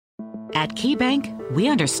At KeyBank, we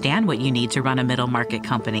understand what you need to run a middle market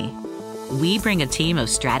company. We bring a team of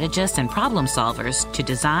strategists and problem solvers to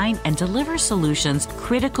design and deliver solutions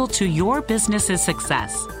critical to your business's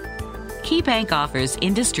success. KeyBank offers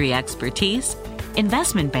industry expertise,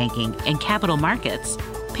 investment banking and capital markets,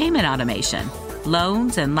 payment automation,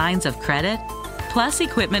 loans and lines of credit, plus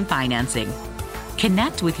equipment financing.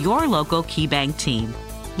 Connect with your local KeyBank team.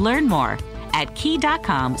 Learn more at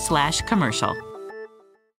key.com/commercial.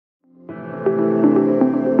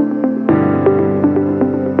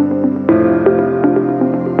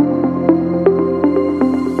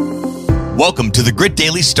 Welcome to the Grit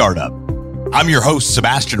Daily Startup. I'm your host,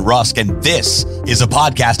 Sebastian Rusk, and this is a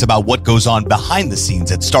podcast about what goes on behind the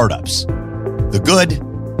scenes at startups. The good,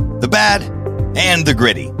 the bad, and the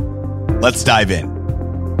gritty. Let's dive in. All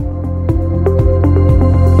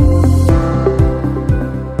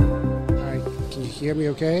right, can you hear me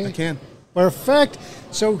okay? I can. Perfect.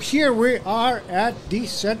 So here we are at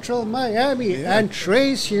DCentral Miami, and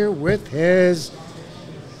Trey's here with his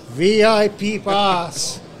VIP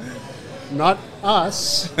pass. Not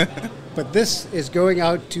us, but this is going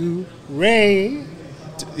out to Ray.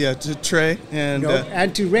 To Trey. And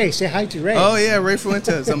and to Ray. Say hi to Ray. Oh, yeah, Ray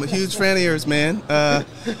Fuentes. I'm a huge fan of yours, man. I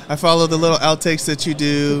follow the little outtakes that you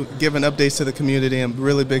do, giving updates to the community. I'm a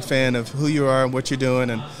really big fan of who you are and what you're doing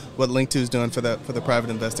and what Link2 is doing for the private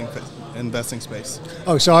investing space.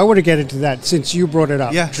 Oh, so I want to get into that since you brought it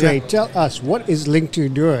up. Yeah, Trey, tell us, what is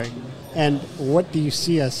Link2 doing and what do you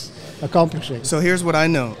see us accomplishing? So here's what I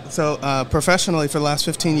know. So professionally, for the last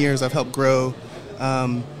 15 years, I've helped grow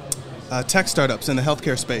tech startups in the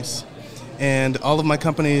healthcare space. And all of my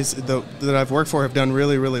companies that I've worked for have done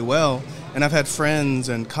really, really well. And I've had friends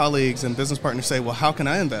and colleagues and business partners say, well, how can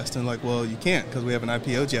I invest? And like, well, you can't because we haven't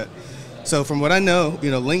IPO'd yet. So from what I know,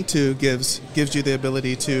 Link2 gives you the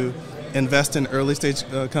ability to invest in early stage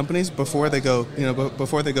companies before they go,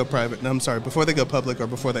 before they go private. No, I'm sorry, before they go public or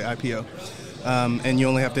before they IPO. And you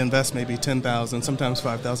only have to invest maybe $10,000, sometimes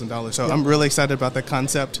 $5,000. So I'm really excited about that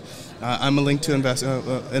concept. I'm a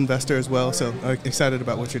Link2 investor as well, so excited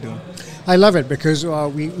about what you're doing. I love it because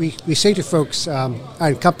we say to folks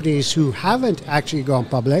and companies who haven't actually gone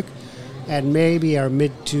public and maybe are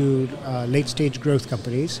mid to late stage growth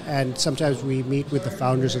companies, and sometimes we meet with the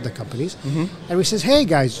founders of the companies, and we says, hey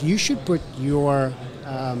guys, you should put your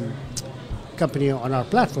company on our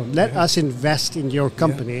platform. Let us invest in your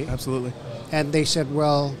company. Yeah, absolutely. And they said,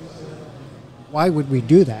 well, why would we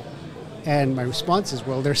do that? And my response is,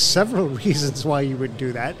 well, there's several reasons why you would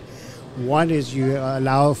do that. One is you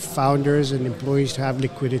allow founders and employees to have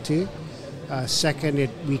liquidity. Second,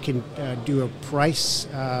 we can do a price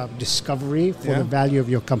discovery for the value of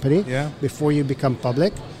your company before you become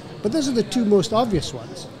public. But those are the two most obvious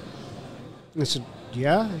ones. And I said,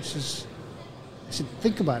 I said,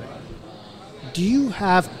 think about it. Do you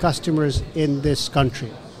have customers in this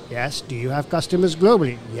country? Yes. Do you have customers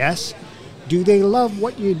globally? Yes. Do they love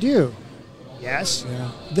what you do? Yes.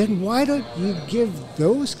 Yeah. Then why don't you give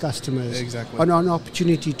those customers an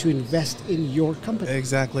opportunity to invest in your company?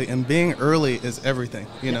 Exactly. And being early is everything.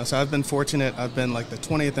 So I've been fortunate. I've been like the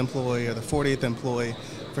 20th employee or the 40th employee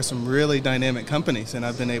for some really dynamic companies, and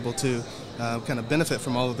I've been able to kind of benefit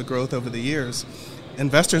from all of the growth over the years.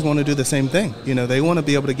 Investors want to do the same thing. They want to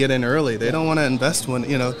be able to get in early. They don't want to invest when,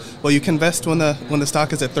 you can invest when the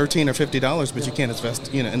stock is at $13 or $50, but you can't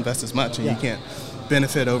invest as much, and you can't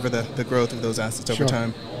benefit over the growth of those assets over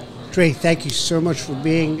time. Trey, thank you so much for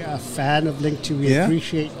being a fan of Link2. We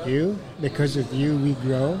appreciate you. Because of you, we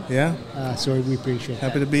grow. So we appreciate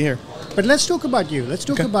Happy to be here. But let's talk about you. Let's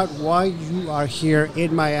talk about why you are here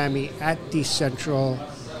in Miami at DCentral.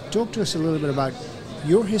 Talk to us a little bit about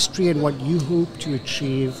your history and what you hope to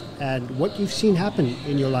achieve and what you've seen happen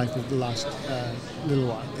in your life over the last little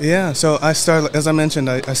while. Yeah, so I started, as I mentioned,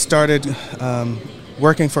 I started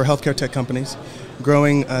working for healthcare tech companies,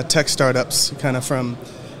 growing tech startups kind of from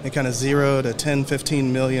a kind of 0 to 10,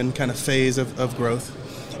 15 million kind of phase of growth.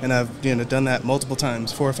 And I've done that multiple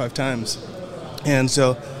times, 4 or 5 times. And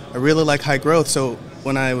so I really like high growth. So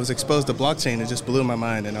when I was exposed to blockchain, it just blew my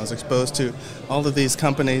mind. And I was exposed to all of these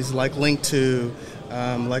companies like Link2,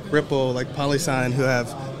 like Ripple, like PolySign, who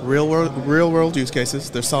have real world use cases.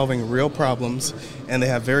 They're solving real problems, and they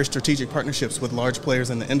have very strategic partnerships with large players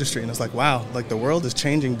in the industry. And it's like, wow, like the world is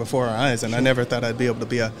changing before our eyes, and I never thought I'd be able to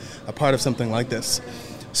be a part of something like this.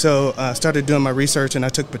 So I started doing my research, and I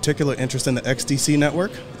took particular interest in the XDC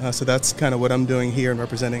network. So that's kind of what I'm doing here and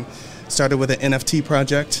representing. Started with an NFT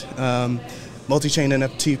project, multi-chain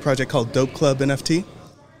NFT project called Dope Club NFT.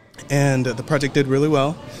 And the project did really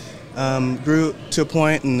well. grew to a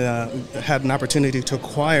point and had an opportunity to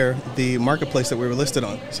acquire the marketplace that we were listed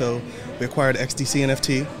on. So we acquired XDC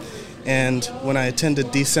NFT, and when I attended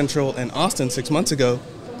DCentral in Austin 6 months ago,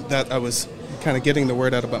 that I was kind of getting the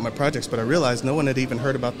word out about my projects, but I realized no one had even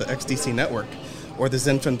heard about the XDC network or the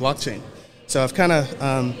Zenfin blockchain. So I've kind of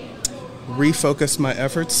refocused my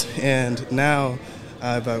efforts, and now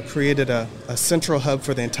I've created a central hub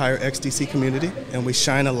for the entire XDC community, and we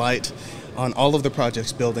shine a light on all of the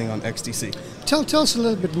projects building on XDC. Tell us a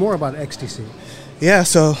little bit more about XDC. Yeah,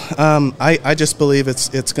 so I just believe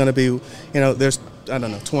it's going to be, there's,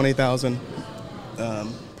 20,000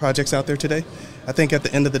 projects out there today. I think at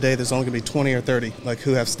the end of the day, there's only going to be 20 or 30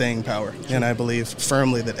 who have staying power, and I believe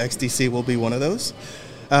firmly that XDC will be one of those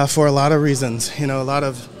for a lot of reasons. A lot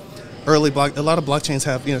of blockchains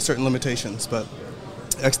have certain limitations, but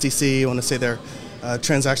XDC, I want to say their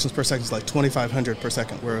transactions per second is 2,500 per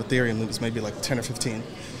second, where Ethereum is maybe 10 or 15.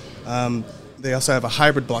 They also have a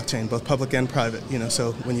hybrid blockchain, both public and private.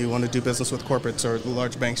 So when you want to do business with corporates or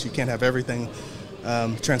large banks, you can't have everything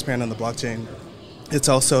transparent on the blockchain. It's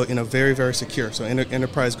also very, very secure, so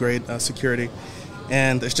enterprise grade security.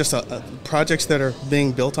 And there's just projects that are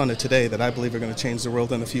being built on it today that I believe are going to change the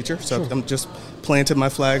world in the future. So I'm just planted my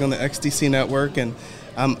flag on the XDC network, and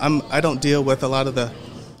I don't deal with a lot of the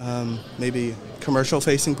maybe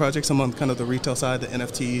commercial-facing projects. I'm on kind of the retail side, the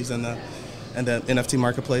NFTs and the NFT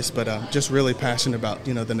marketplace, but just really passionate about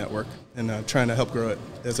the network and trying to help grow it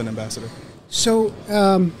as an ambassador. So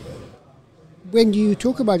when you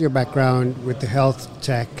talk about your background with the health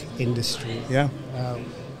tech industry,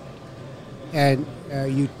 and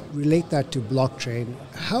you relate that to blockchain,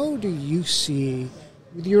 how do you see,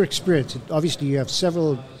 with your experience, obviously you have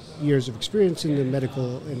several years of experience in the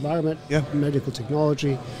medical environment, medical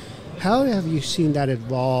technology, how have you seen that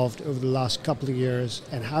evolved over the last couple of years,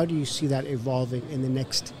 and how do you see that evolving in the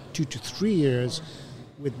next 2 to 3 years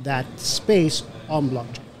with that space on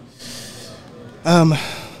blockchain?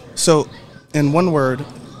 So, in one word,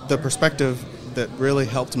 the perspective that really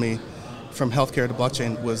helped me from healthcare to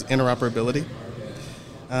blockchain was interoperability.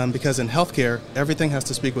 Because in healthcare, everything has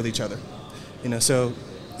to speak with each other. So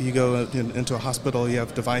you go into a hospital, you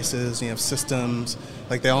have devices, you have systems,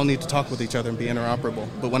 they all need to talk with each other and be interoperable.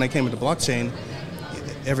 But when I came into blockchain,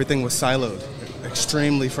 everything was siloed,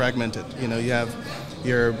 extremely fragmented. You have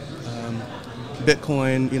your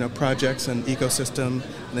Bitcoin, projects and ecosystem,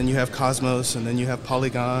 and then you have Cosmos, and then you have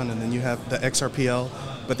Polygon, and then you have the XRPL,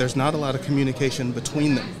 but there's not a lot of communication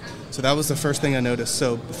between them. So that was the first thing I noticed.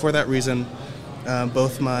 So for that reason,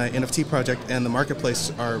 both my NFT project and the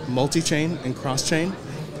marketplace are multi-chain and cross-chain,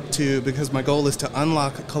 because my goal is to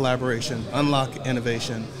unlock collaboration, unlock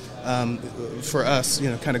innovation, for us,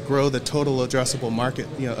 kind of grow the total addressable market,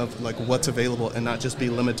 of what's available, and not just be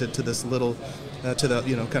limited to this little, to the,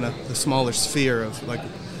 kind of the smaller sphere of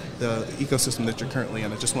the ecosystem that you're currently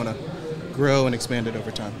in. I just want to grow and expand it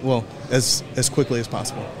over time. Well, as quickly as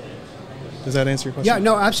possible. Does that answer your question? Yeah,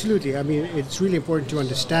 no, absolutely. I mean, it's really important to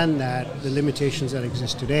understand that the limitations that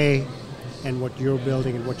exist today and what you're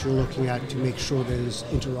building and what you're looking at to make sure there's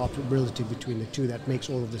interoperability between the two that makes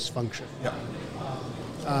all of this function. Yeah.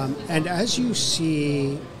 And as you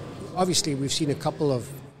see, obviously we've seen a couple of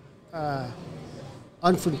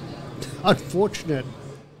unfortunate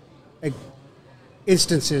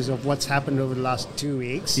instances of what's happened over the last 2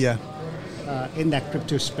 weeks in that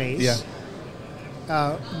crypto space. Yeah.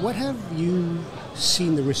 What have you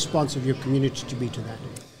seen the response of your community to be to that?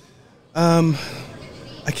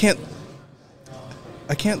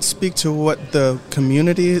 I can't speak to what the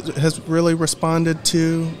community has really responded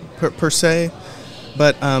to per se,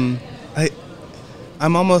 but I'm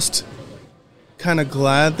almost kind of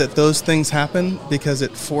glad that those things happen, because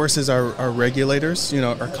it forces our regulators,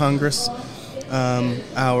 our Congress,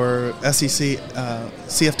 our SEC,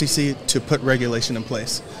 CFTC to put regulation in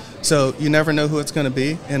place. So you never know who it's going to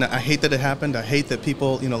be, and I hate that it happened. I hate that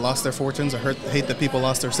people, lost their fortunes. I hate that people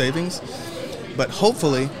lost their savings. But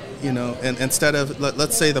hopefully, and instead of,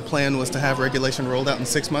 let's say the plan was to have regulation rolled out in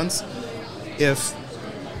 6 months, if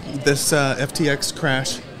this FTX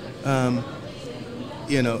crash,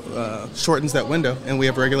 shortens that window and we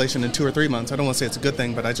have regulation in 2 or 3 months, I don't want to say it's a good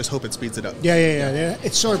thing, but I just hope it speeds it up. Yeah.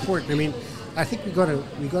 It's so important. I mean, I think we got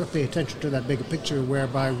to pay attention to that bigger picture,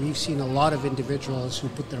 whereby we've seen a lot of individuals who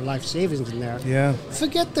put their life savings in there. Yeah.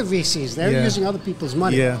 Forget the VCs; they're using other people's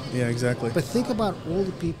money. Yeah, exactly. But think about all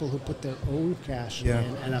the people who put their own cash in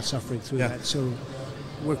and are suffering through that. So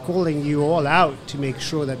we're calling you all out to make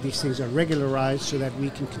sure that these things are regularized, so that we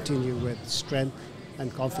can continue with strength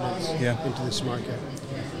and confidence into this market.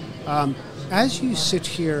 As you sit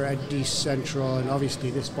here at DCentral, and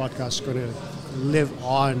obviously this podcast is going to live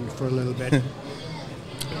on for a little bit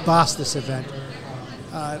past this event.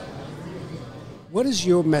 What is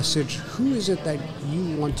your message? Who is it that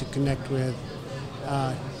you want to connect with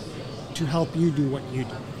to help you do what you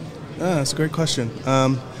do? That's a great question.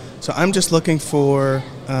 So I'm just looking for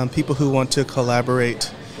people who want to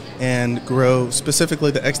collaborate and grow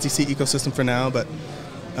specifically the XDC ecosystem for now, but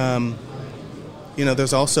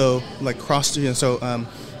there's also like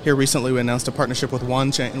here recently we announced a partnership with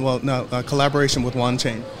a collaboration with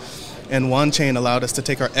OneChain. And OneChain allowed us to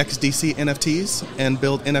take our XDC NFTs and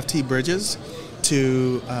build NFT bridges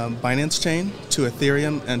to Binance Chain, to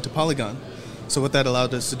Ethereum, and to Polygon. So what that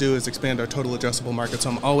allowed us to do is expand our total addressable market. So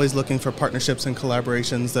I'm always looking for partnerships and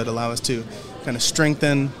collaborations that allow us to kind of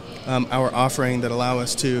strengthen our offering, that allow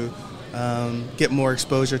us to get more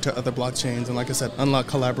exposure to other blockchains, and like I said, unlock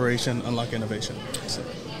collaboration, unlock innovation. So.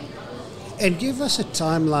 And give us a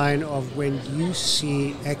timeline of when you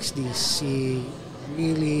see XDC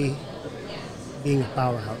really being a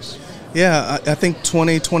powerhouse. Yeah, I think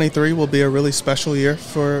 2023 will be a really special year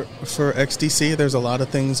for XDC. There's a lot of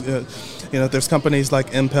things, there's companies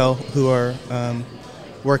like Impel who are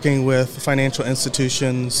working with financial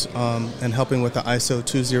institutions and helping with the ISO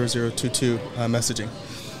 20022 messaging.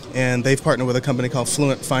 And they've partnered with a company called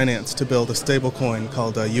Fluent Finance to build a stable coin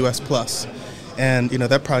called US Plus. And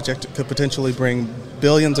that project could potentially bring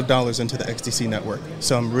billions of dollars into the XDC network.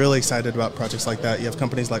 So I'm really excited about projects like that. You have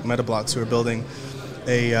companies like MetaBlocks who are building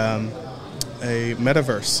a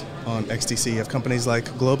metaverse on XDC. You have companies like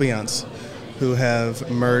Globiance who have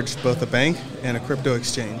merged both a bank and a crypto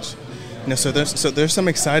exchange. So there's some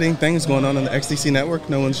exciting things going on in the XDC network.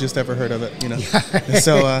 No one's just ever heard of it.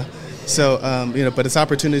 But it's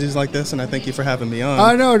opportunities like this, and I thank you for having me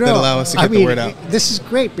on. That allow us to get the word out. This is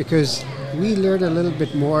great because we learn a little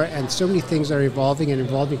bit more, and so many things are evolving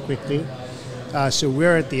quickly. So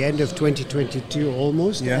we're at the end of 2022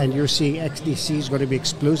 almost, and you're seeing XDC is going to be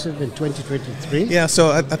explosive in 2023. Yeah,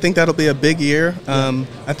 so I think that'll be a big year.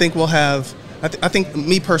 I think we'll have. I think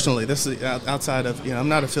me personally, this is outside of I'm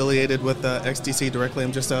not affiliated with XDC directly.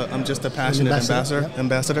 I'm just a passionate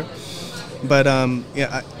ambassador. But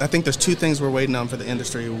I think there's two things we're waiting on for the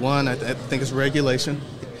industry. One, I think is regulation,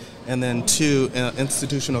 and then two,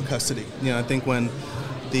 institutional custody. I think when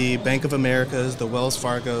the Bank of Americas, the Wells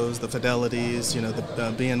Fargos, the Fidelities,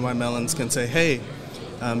 the BNY Mellons can say, hey,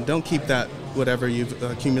 don't keep that whatever you've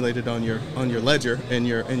accumulated on your ledger in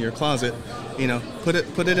your closet, put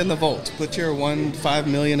it in the vault. Put your $5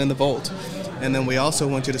 million in the vault. And then we also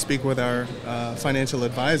want you to speak with our financial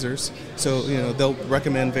advisors, so they'll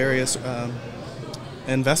recommend various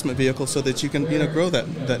investment vehicles so that you can grow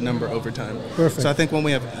that number over time. Perfect. So I think when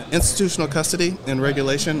we have institutional custody and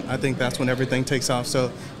regulation, I think that's when everything takes off.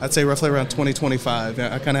 So I'd say roughly around 2025.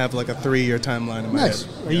 I kind of have like a 3-year timeline in my head.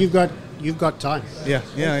 Well, you've got time. Yeah.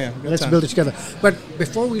 Let's build it together. But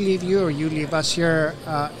before we leave you, or you leave us here,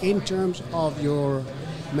 in terms of your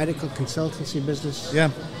medical consultancy business,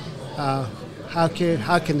 how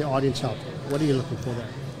can the audience help? What are you looking for there?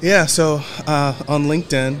 Yeah, so on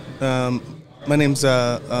LinkedIn, my name's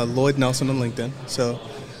Lloyd Nelson on LinkedIn. So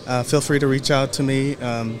feel free to reach out to me.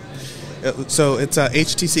 So it's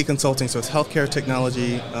HTC Consulting, so it's healthcare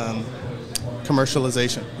technology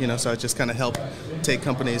commercialization. So I just kind of help take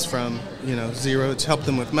companies from zero to help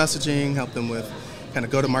them with messaging, help them with kind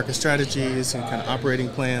of go-to-market strategies and kind of operating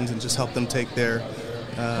plans, and just help them take their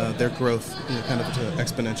growth kind of to an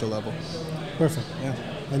exponential level. Perfect. Yeah.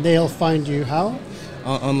 And they'll find you how?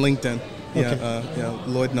 On LinkedIn. Okay.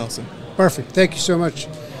 Lloyd Nelson. Perfect. Thank you so much.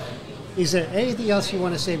 Is there anything else you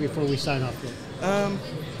want to say before we sign off? I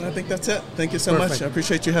think that's it. Thank you so much. I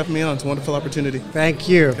appreciate you having me on. It's a wonderful opportunity. Thank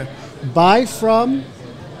you. Okay. Bye from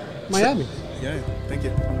Miami. Yeah. Thank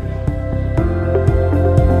you.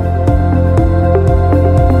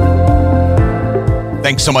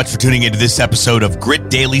 Thanks so much for tuning into this episode of Grit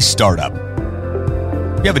Daily Startup.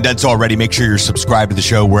 If you haven't done so already, make sure you're subscribed to the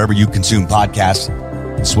show wherever you consume podcasts.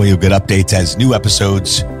 This way you'll get updates as new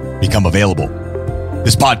episodes become available.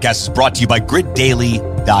 This podcast is brought to you by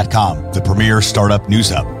GritDaily.com, the premier startup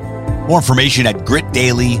news hub. More information at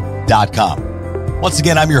GritDaily.com. Once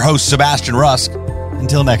again, I'm your host, Sebastian Rusk.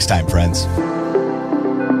 Until next time, friends.